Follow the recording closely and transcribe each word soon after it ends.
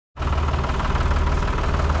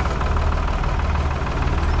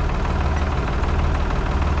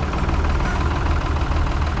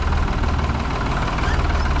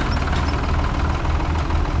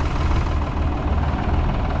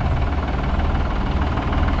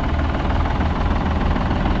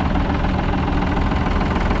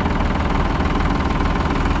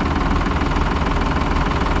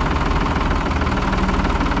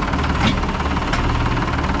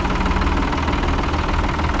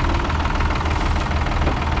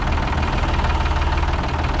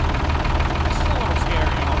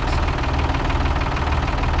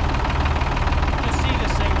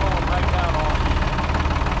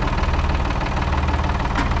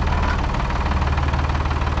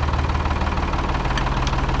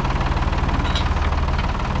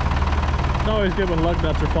always good when lug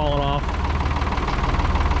nuts are falling off.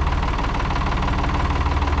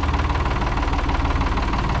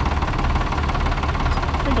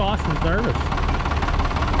 I think Austin's nervous.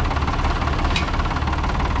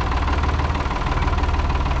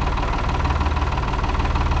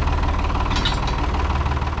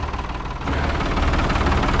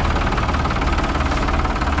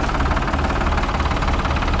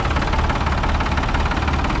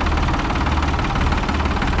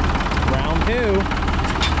 Round two.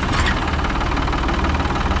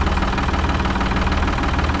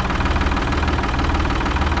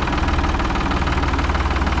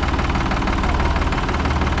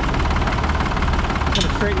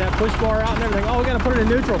 Straighten that push bar out and everything. Oh, we gotta put it in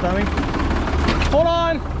neutral, Tommy. Hold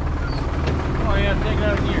on. Oh yeah, take it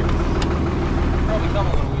out of gear. Probably come a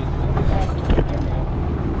little easy.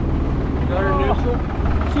 Got her in neutral?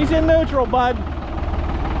 She's in neutral, bud.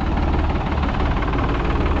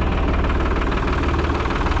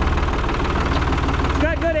 It's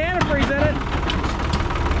got good antifreeze in it.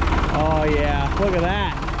 Oh yeah, look at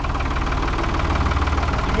that.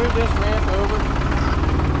 Move this ramp over.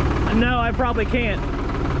 No, I probably can't.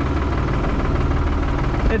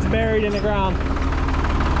 It's buried in the ground.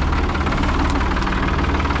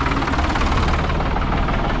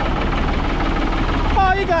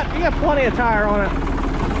 Oh, you got plenty of tire on it.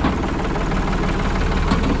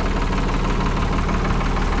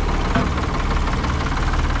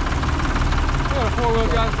 We got a four-wheel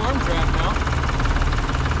drive farm track now.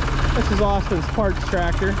 This is Austin's parts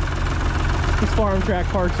tractor. These farm track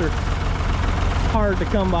parts are hard to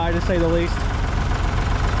come by, to say the least.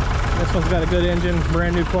 This one's got a good engine,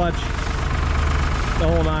 brand new clutch, the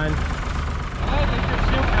whole nine.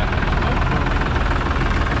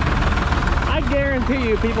 I guarantee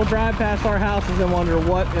you people drive past our houses and wonder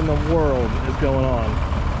what in the world is going on.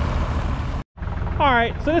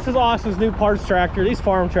 Alright, so this is Austin's new parts tractor. These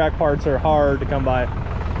farm track parts are hard to come by.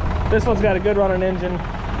 This one's got a good running engine,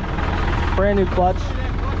 brand new clutch.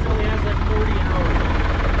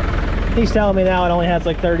 He's telling me now it only has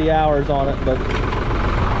like 30 hours on it, but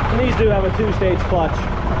these do have a two-stage clutch,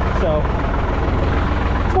 so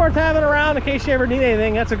it's worth having around in case you ever need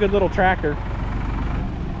anything. That's a good little tractor.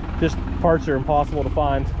 Just parts are impossible to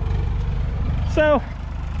find. So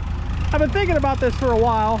I've been thinking about this for a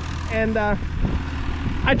while, and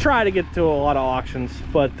I try to get to a lot of auctions,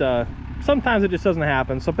 but sometimes it just doesn't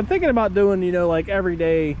happen. So I've been thinking about doing, you know, like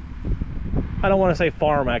everyday, I don't want to say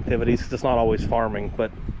farm activities because it's not always farming,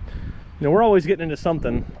 but you know, we're always getting into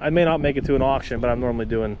something. I may not make it to an auction, but I'm normally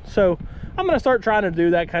doing. So I'm going to start trying to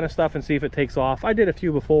do that kind of stuff and see if it takes off. I did a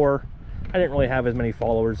few before. I didn't really have as many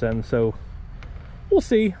followers then, so we'll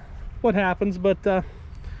see what happens. But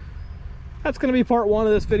that's going to be part one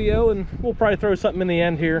of this video, and we'll probably throw something in the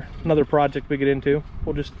end here. Another project we get into.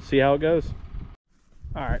 We'll just see how it goes.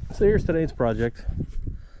 All right, so here's today's project.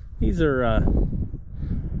 These are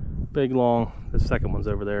big, long, the second one's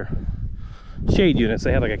over there. Shade units.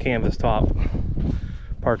 They have like a canvas top.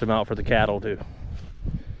 Parked them out for the cattle to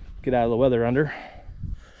get out of the weather under.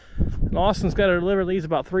 And Austin's got to deliver these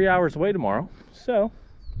about 3 hours away tomorrow, so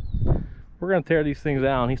we're going to tear these things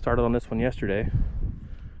down. He started on this one yesterday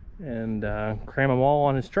and cram them all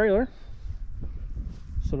on his trailer,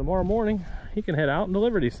 so tomorrow morning he can head out and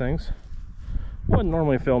deliver these things. I wouldn't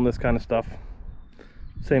normally film this kind of stuff,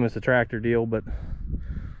 same as the tractor deal, but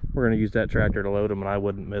we're going to use that tractor to load them, and I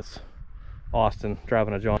wouldn't miss Austin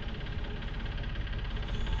driving a John.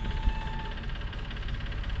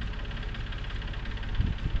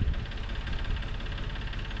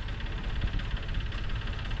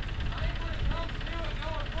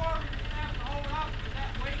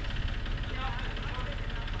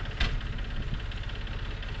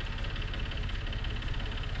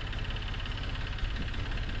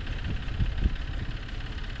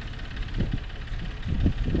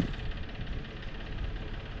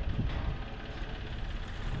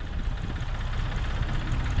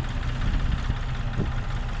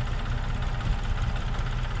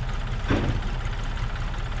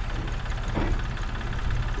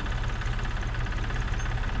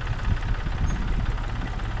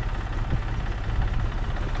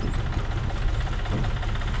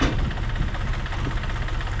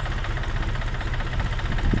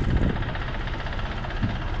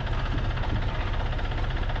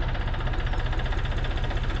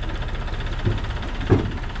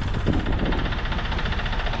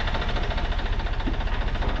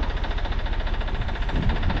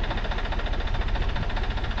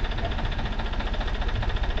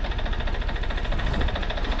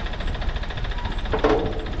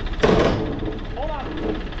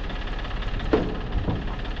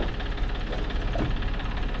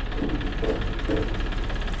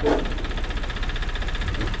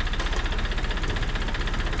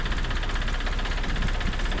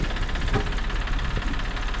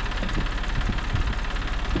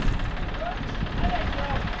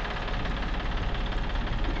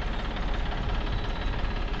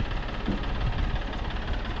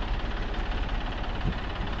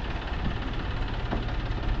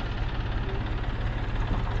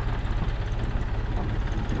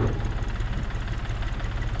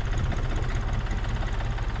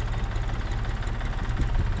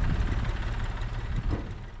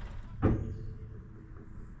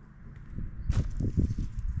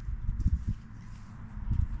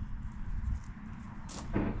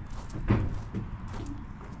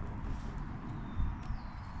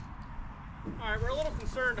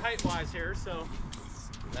 concerned height-wise here, so.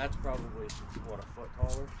 That's probably, what, a foot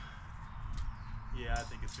taller? Yeah, I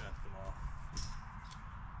think it's gonna have to come off.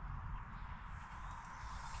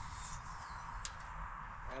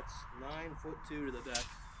 That's 9'2" to the deck.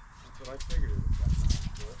 That's what I figured it was about 9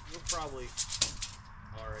 foot. You're probably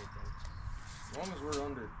all right then. As long as we're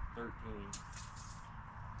under 13,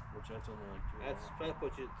 which that's only like 2. That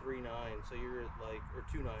puts you at 3'9", so you're at like, or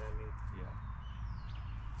 2'9", I mean. Yeah.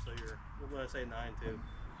 So you're, what did I say, 9'2"? Yeah.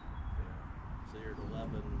 So you're at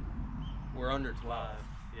 11. We're under 12.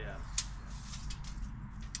 Yeah.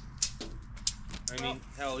 I mean,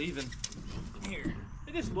 hell, even here.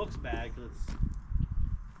 It just looks bad because it's.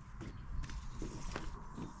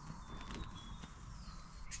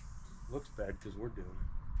 Looks bad because we're doing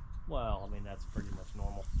it. Well, I mean, that's pretty much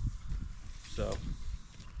normal. So.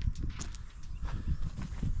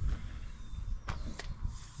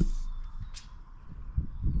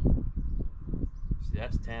 See,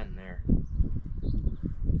 that's 10 there.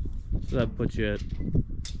 So that puts you at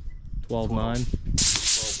 12'9". 12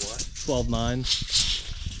 what? 12'9".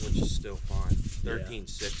 Which is still fine.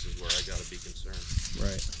 13.6 is where I gotta be concerned.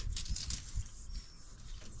 Right.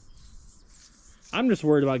 I'm just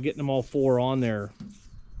worried about getting them all 4 on there.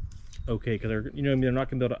 Okay, because they're, you know what I mean, they're not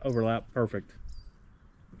gonna be able to overlap perfect.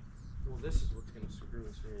 Well, this is what's gonna screw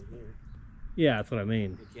us right here. Yeah, that's what I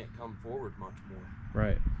mean. It can't come forward much more.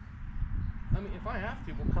 Right. I mean, if I have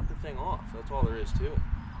to, we'll cut the thing off. That's all there is to it.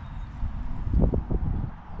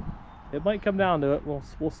 It might come down to it. We'll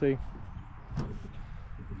see.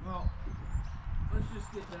 Well, let's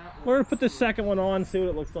just get that one. We're gonna put this second one on, see what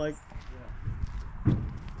it looks like.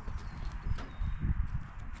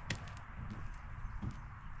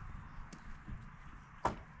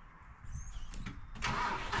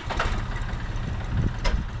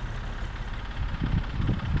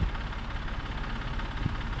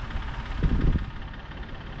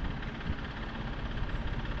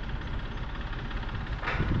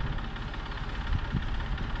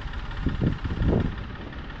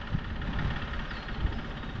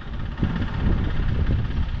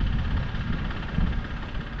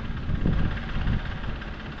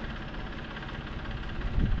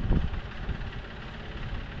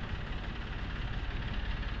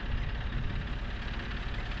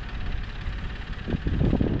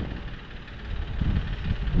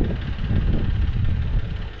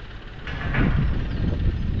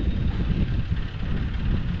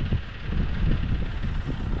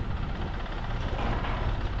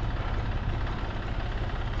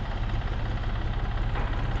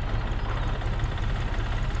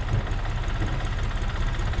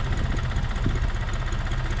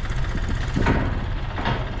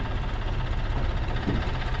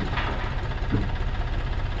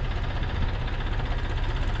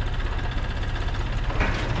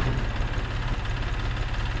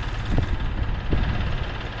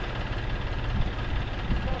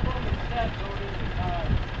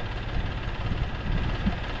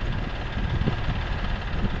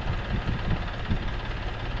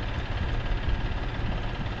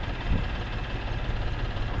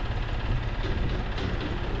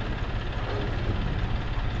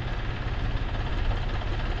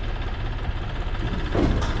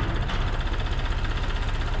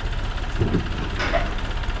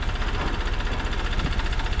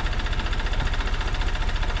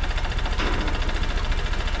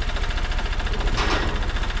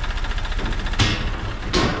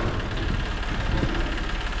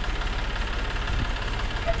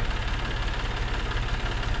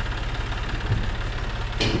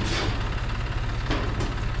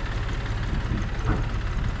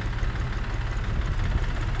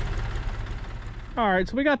 All right,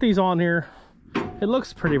 so we got these on here. It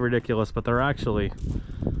looks pretty ridiculous, but they're actually,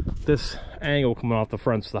 this angle coming off the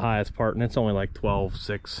front's the highest part, and it's only like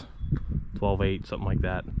 12.6, 12.8, something like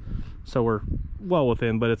that. So we're well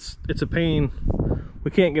within, but it's a pain.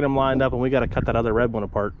 We can't get them lined up, and we got to cut that other red one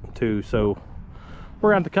apart too. So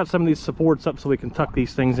we're gonna have to cut some of these supports up so we can tuck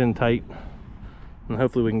these things in tight, and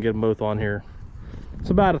hopefully we can get them both on here.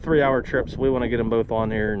 It's about a 3-hour trip, so we want to get them both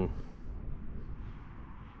on here and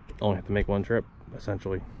only have to make one trip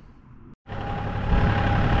essentially.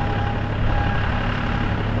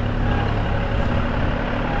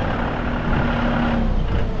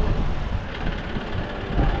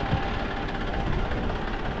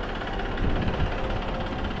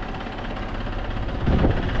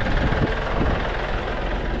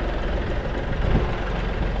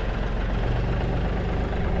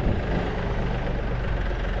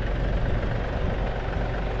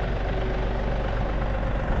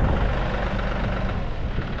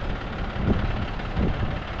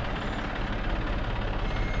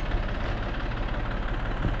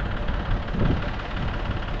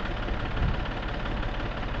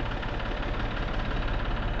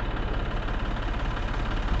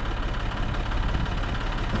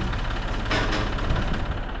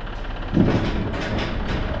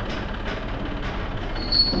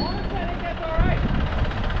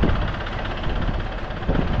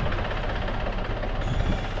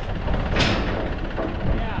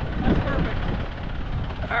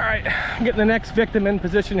 Getting the next victim in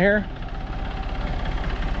position here.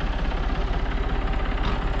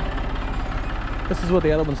 This is what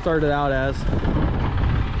the other one started out as.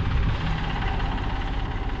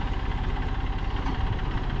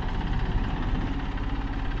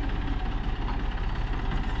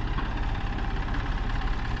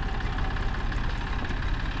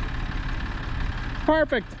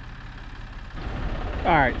 Perfect.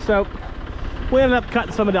 All right, so we ended up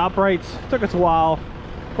cutting some of the uprights. Took us a while.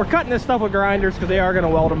 We're cutting this stuff with grinders because they are going to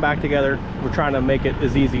weld them back together. We're trying to make it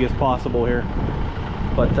as easy as possible here.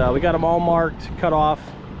 But we got them all marked, cut off,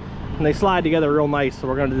 and they slide together real nice. So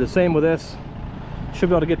we're going to do the same with this. Should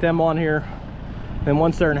be able to get them on here. And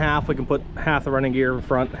once they're in half, we can put half the running gear in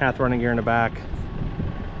front, half the running gear in the back.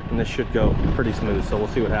 And this should go pretty smooth. So we'll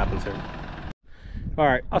see what happens here. All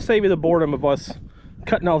right, I'll save you the boredom of us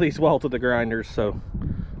cutting all these welds with the grinders. So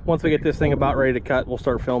once we get this thing about ready to cut, we'll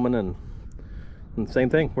start filming, and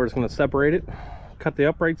same thing. We're just going to separate it, cut the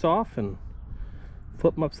uprights off, and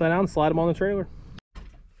flip them upside down, slide them on the trailer.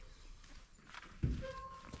 Let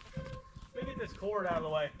me get this cord out of the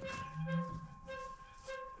way.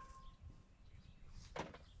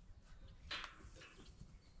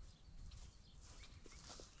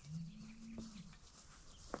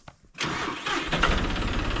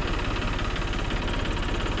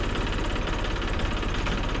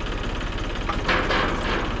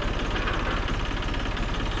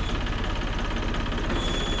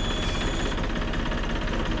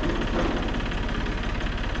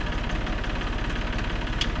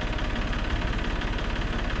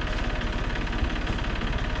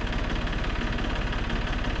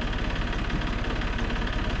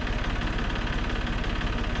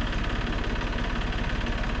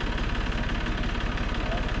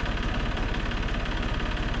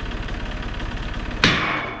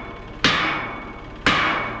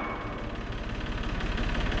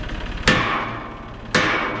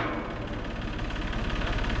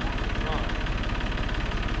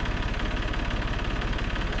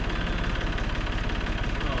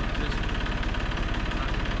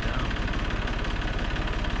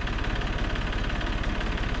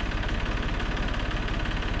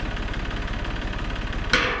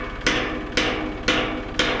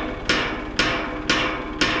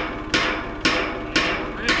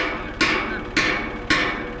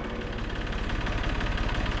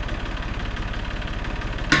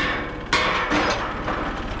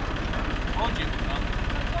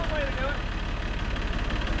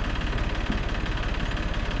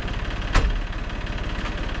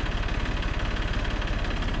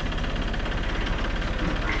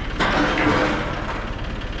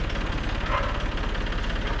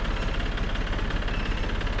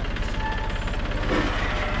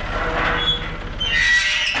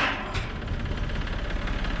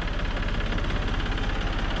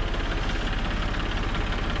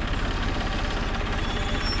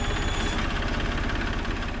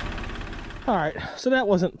 All right, so that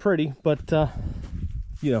wasn't pretty, but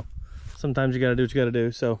you know, sometimes you got to do what you got to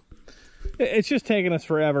do. So it's just taking us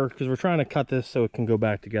forever because we're trying to cut this so it can go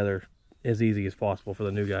back together as easy as possible for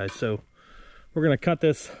the new guys. So we're going to cut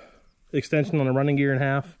this extension on the running gear in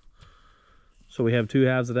half, so we have 2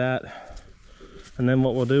 halves of that. And then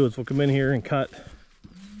what we'll do is we'll come in here and cut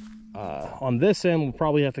on this end. We'll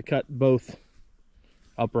probably have to cut both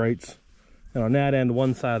uprights, and on that end,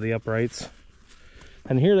 one side of the uprights.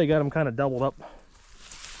 And here they got them kind of doubled up,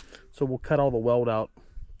 so we'll cut all the weld out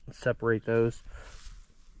and separate those,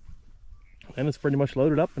 and it's pretty much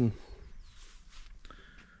loaded up and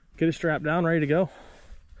get it strapped down, ready to go.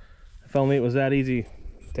 If only it was that easy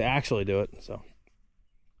to actually do it. So,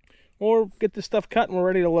 or get this stuff cut and we're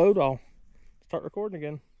ready to load, I'll start recording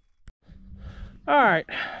again. All right,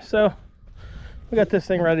 so we got this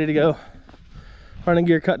thing ready to go. Running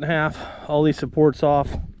gear cut in half, all these supports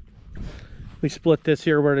off. We split this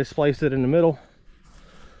here where they spliced it in the middle.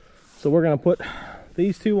 So we're gonna put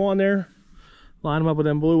these 2 on there, line them up with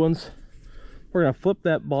them blue ones. We're gonna flip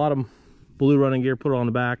that bottom blue running gear, put it on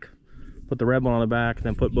the back, put the red one on the back, and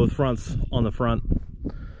then put both fronts on the front.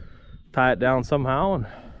 Tie it down somehow and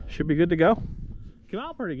should be good to go. Came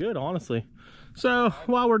out pretty good, honestly. So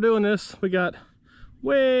while we're doing this, we got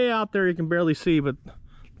way out there, you can barely see, but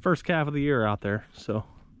first calf of the year out there. So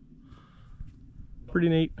pretty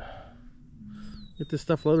neat. Get this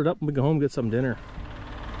stuff loaded up and we go home and get some dinner.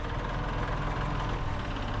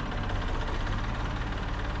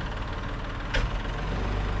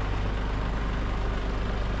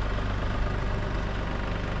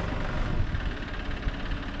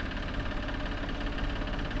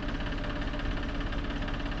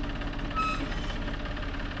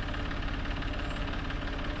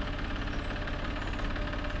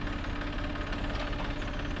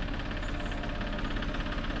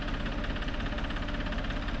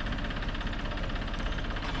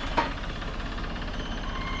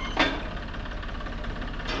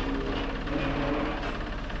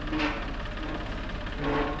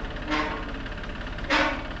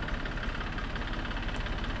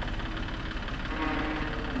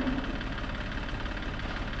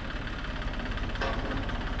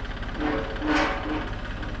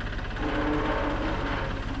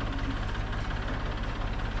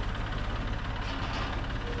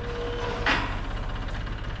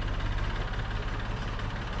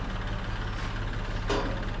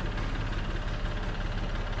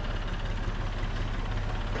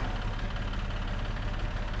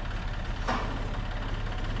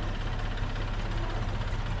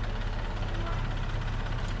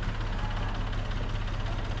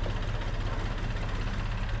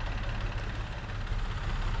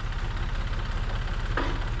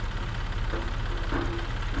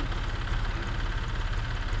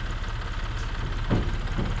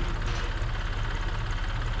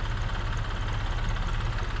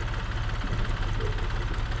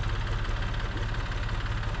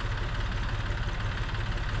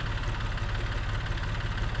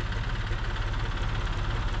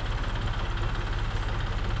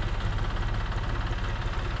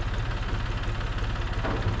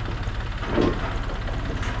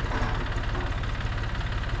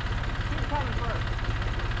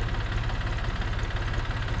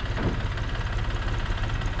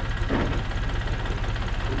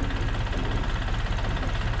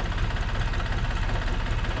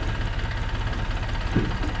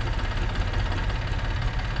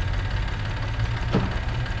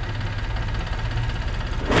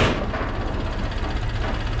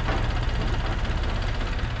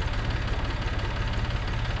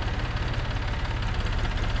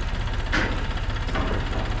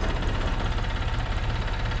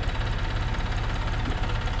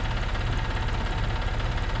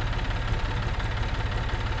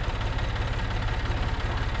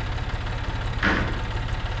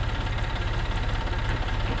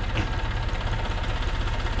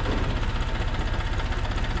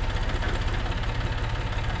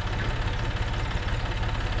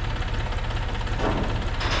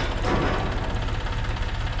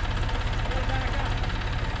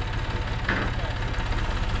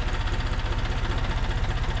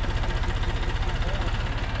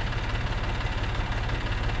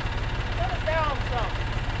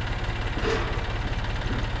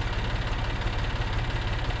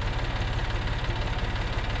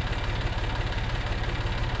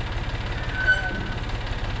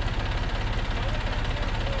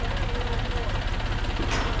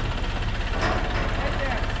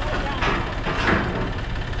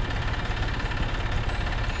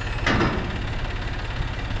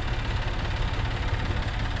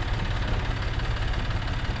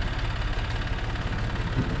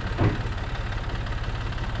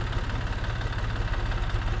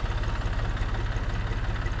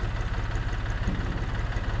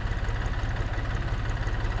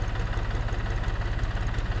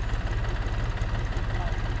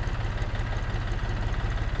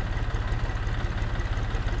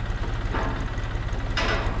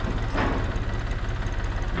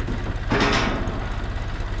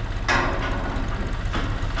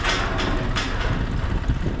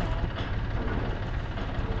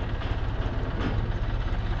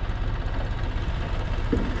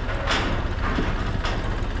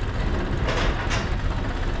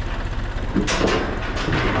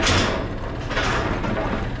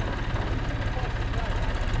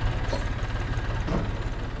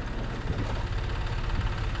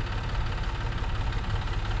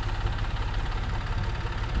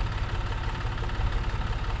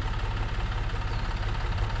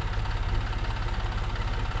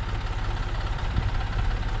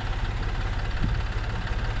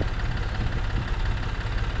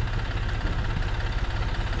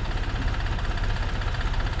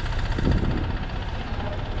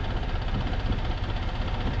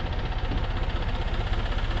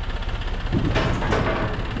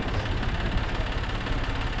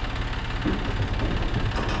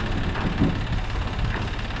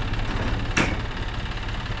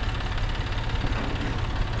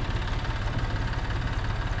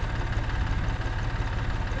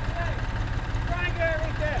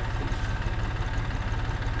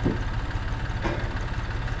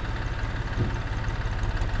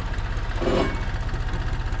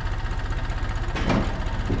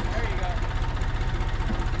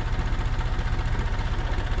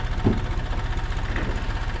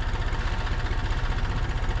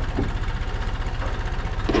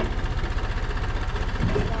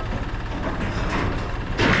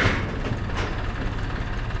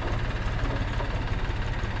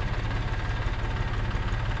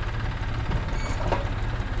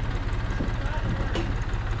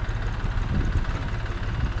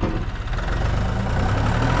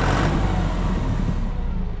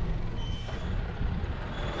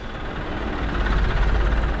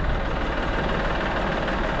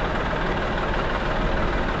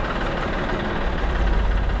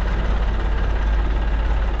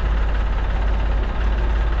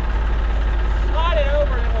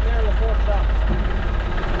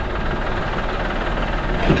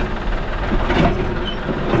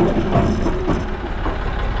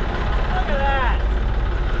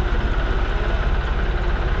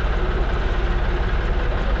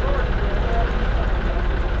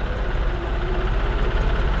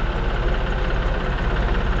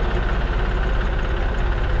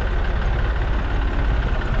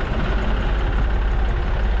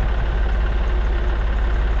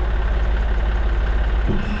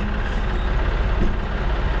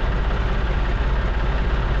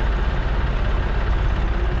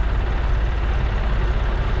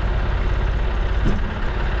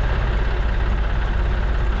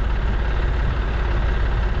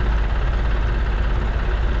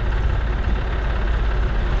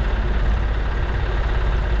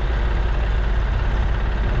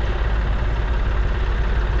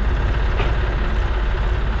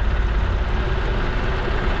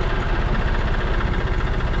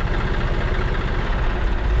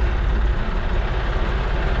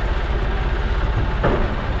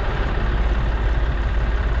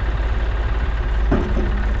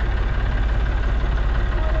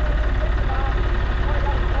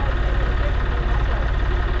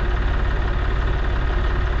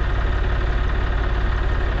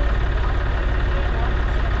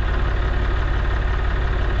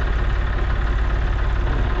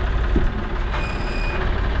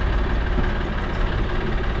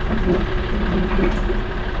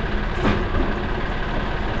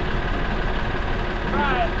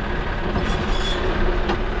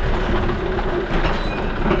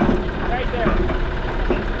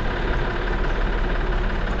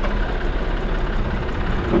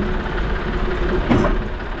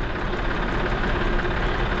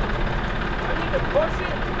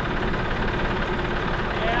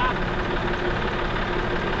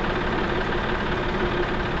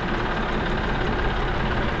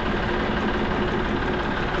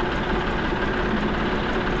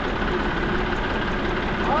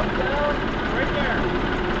 Up, down, right there.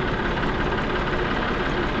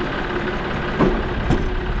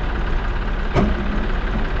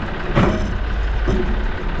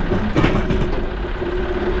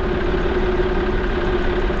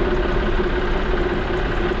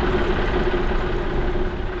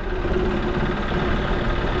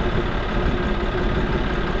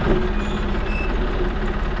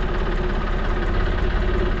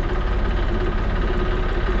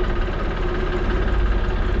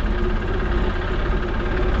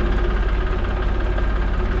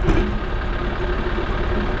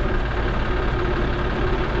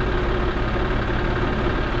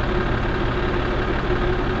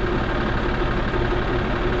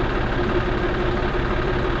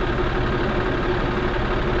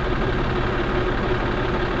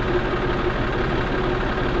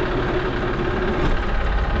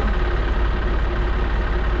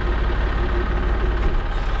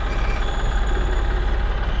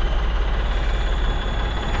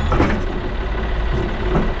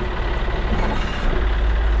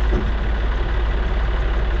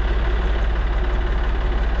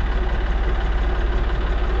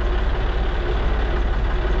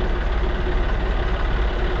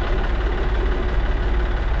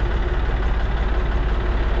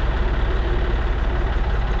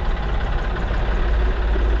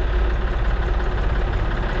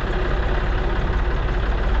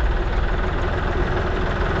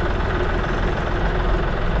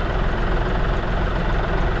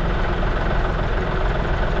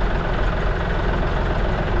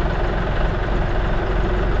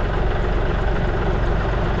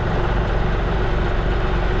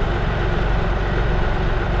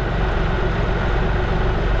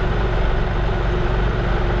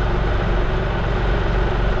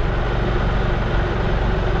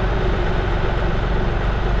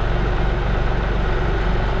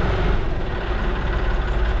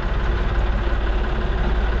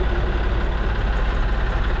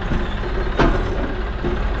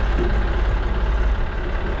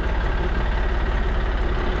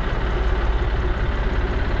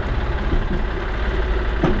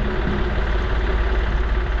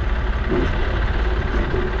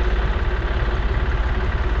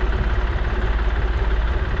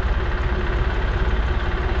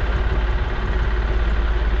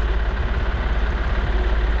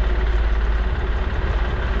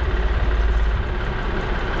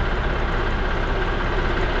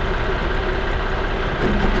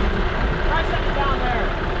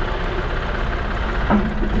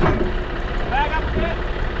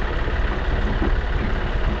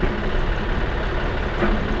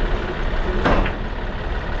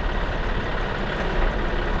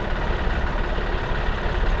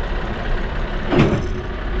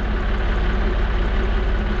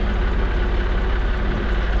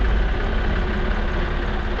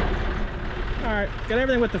 Got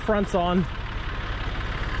everything with the fronts on.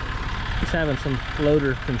 Just having some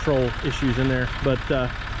loader control issues in there, but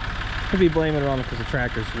could be blaming it on it because the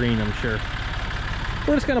tractor's green, I'm sure.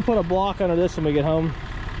 We're just gonna put a block under this when we get home,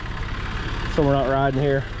 so we're not riding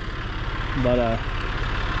here. But I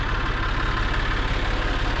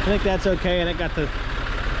think that's okay, and it got the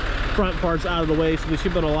front parts out of the way, so we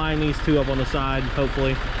should be able to line these two up on the side,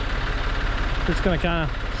 hopefully. Just gonna kind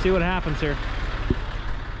of see what happens here.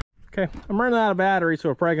 Okay, I'm running out of battery, so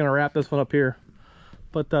we're probably gonna wrap this one up here.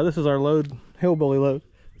 But this is our load, hillbilly load.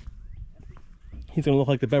 He's gonna look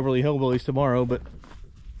like the Beverly Hillbillies tomorrow, but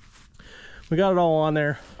we got it all on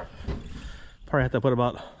there. Probably have to put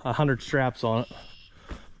about 100 straps on it.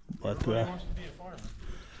 But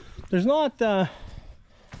there's not a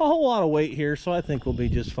whole lot of weight here, so I think we'll be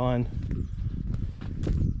just fine.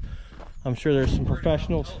 I'm sure there's some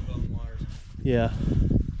professionals. Yeah.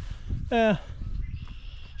 Yeah.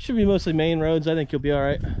 Should be mostly main roads. I think you'll be all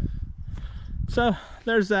right. So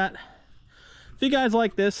there's that. If you guys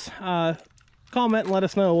like this, comment and let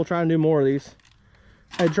us know. We'll try and do more of these.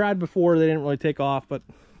 I tried before, they didn't really take off, but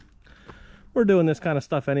we're doing this kind of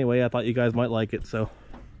stuff anyway. I thought you guys might like it, so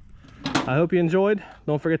I hope you enjoyed.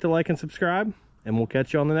 Don't forget to like and subscribe, and we'll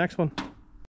catch you on the next one.